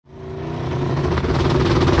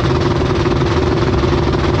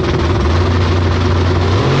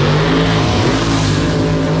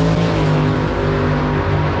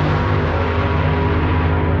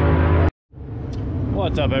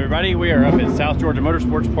everybody, we are up at South Georgia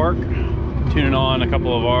Motorsports Park, tuning on a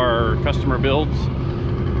couple of our customer builds.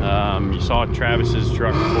 You saw Travis's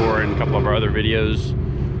truck before in a couple of our other videos.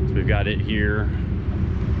 So we've got it here,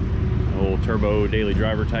 old turbo daily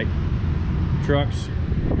driver type trucks,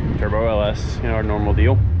 turbo LS, you know, our normal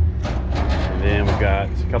deal. And then we've got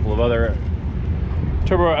a couple of other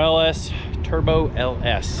turbo LS,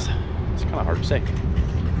 it's kind of hard to say,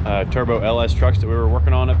 turbo LS trucks that we were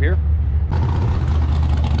working on up here.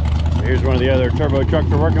 Here's one of the other turbo trucks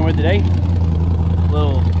we're working with today.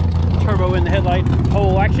 Little turbo in the headlight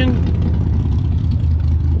pole action.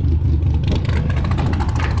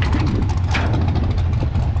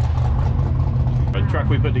 A truck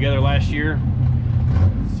we put together last year.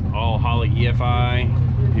 It's all Holley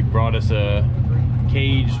EFI. He brought us a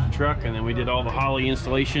caged truck, and then we did all the Holley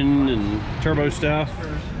installation and turbo stuff.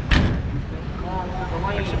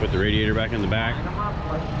 Actually put the radiator back in the back.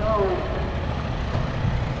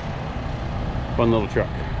 Fun little truck.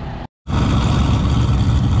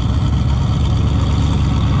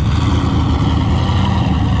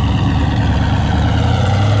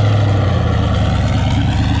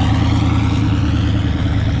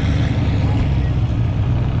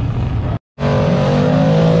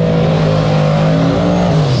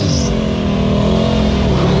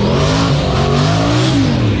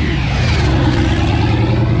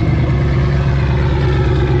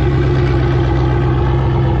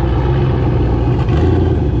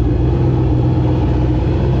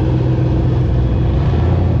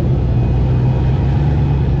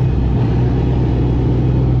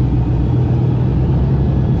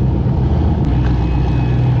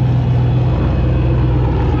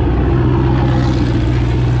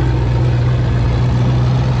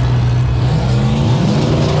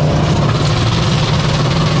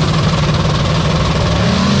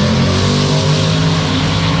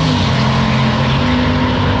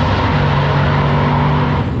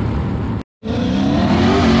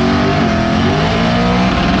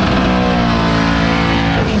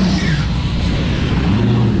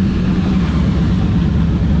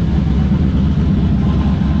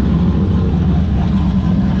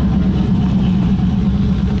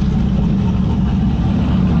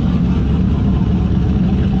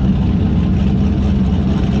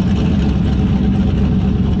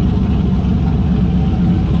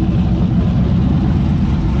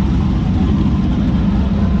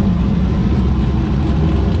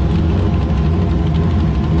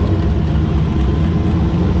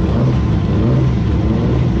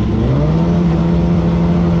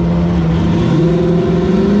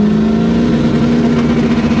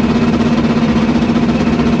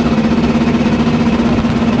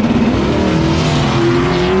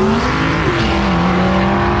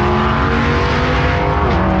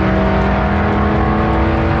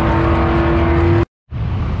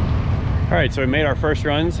 Alright, so we made our first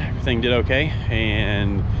runs, everything did okay,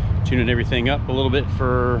 and tuning everything up a little bit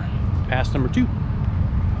for pass number 2.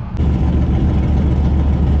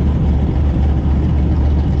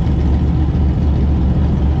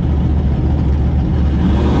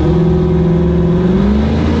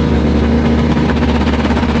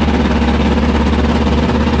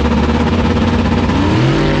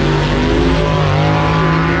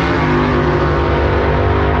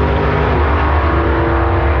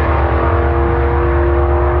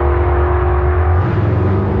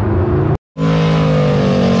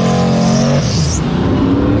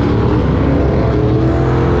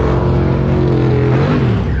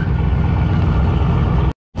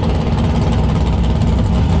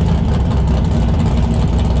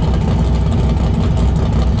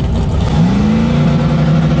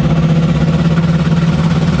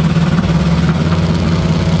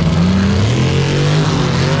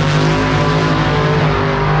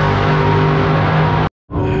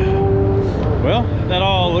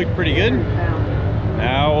 Pretty good.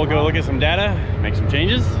 Now we'll go look at some data, make some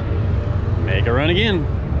changes, make a run again.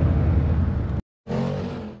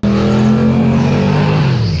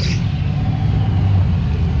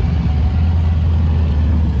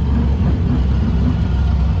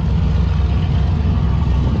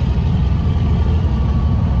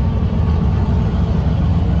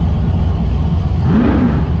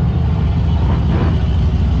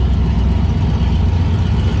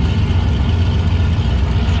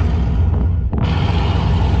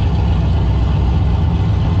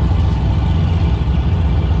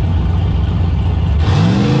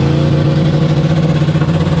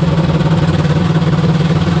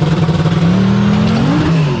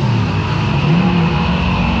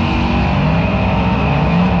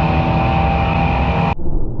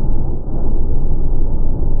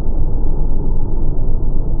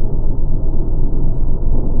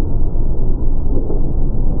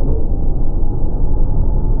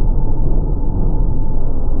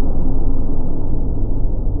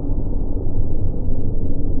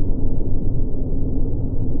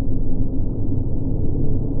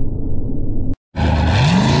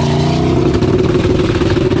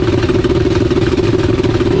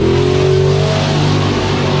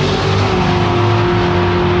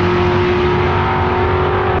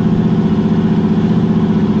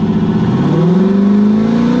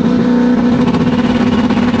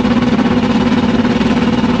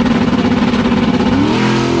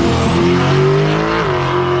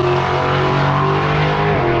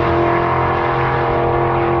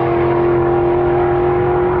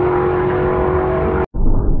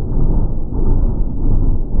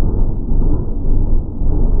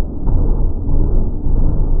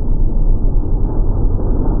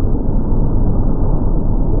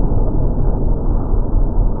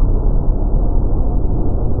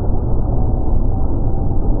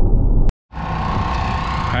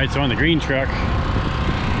 so on the green truck,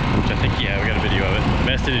 which I think, yeah, we got a video of it. The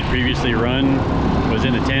best it had previously run was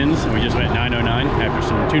in the 10s, and we just went 909 after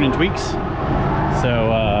some tuning tweaks.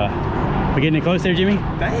 So, we getting it close there, Jimmy?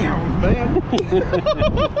 Damn, man.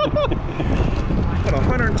 At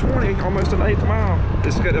 120, almost an eighth mile.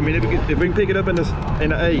 It's good. I mean, if we can pick it up in the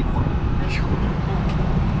eighth.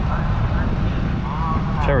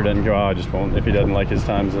 Trevor doesn't go, I just won't. If he doesn't like his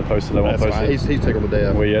times posted, I won't post it. He's tickled to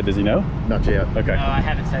death. Well, yeah, does he know? Not yet. Okay. No, I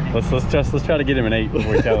haven't said anything. Let's try to get him an 8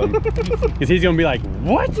 before we tell him. Because he's gonna be like,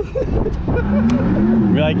 what? Be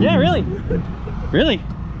like, yeah, really? Really?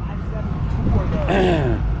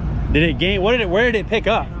 Did it gain, where did it pick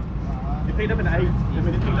up? It picked up in the 8th. I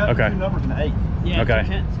mean, it picked up Okay. 2 numbers in the 8th. Yeah,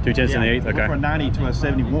 Okay. 2 2/10 in the 8th, It went okay. from a 90 to a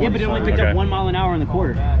 71. Yeah, but it only picked Okay. up 1 mile an hour in the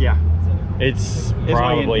quarter. Yeah. It's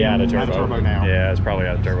probably out of turbo. now. Yeah, it's probably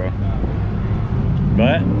out of turbo.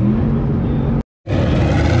 But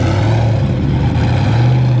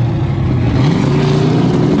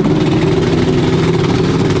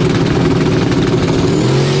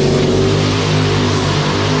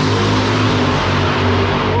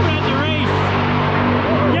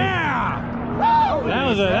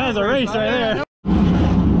that was a race right there.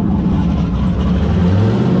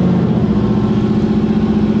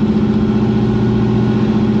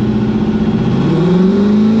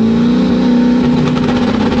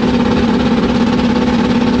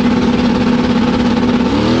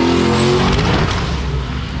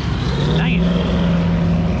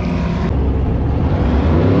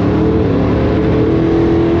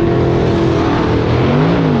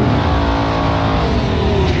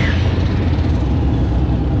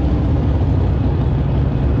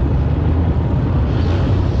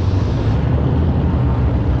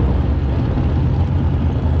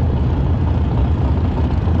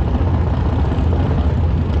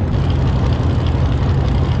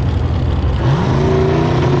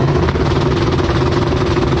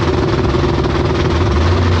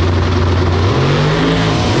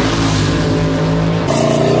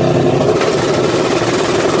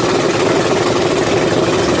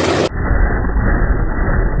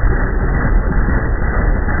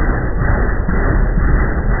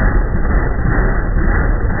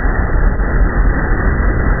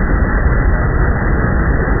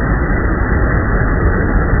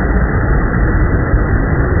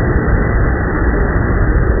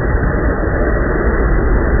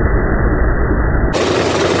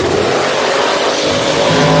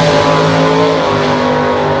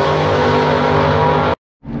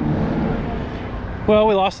 Well,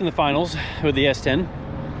 we lost in the finals with the S10.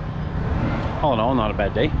 All in all, not a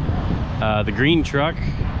bad day. The green truck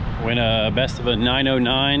went a best of a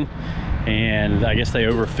 909, and I guess they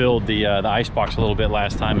overfilled the ice box a little bit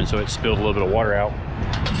last time, and so it spilled a little bit of water out,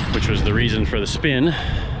 which was the reason for the spin.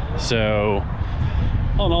 So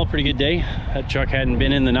all in all, pretty good day. That truck hadn't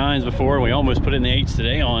been in the 9s before, and we almost put it in the 8s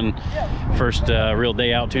today on first real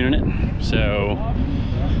day out tuning it. So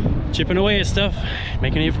chipping away at stuff,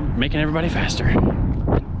 making everybody faster.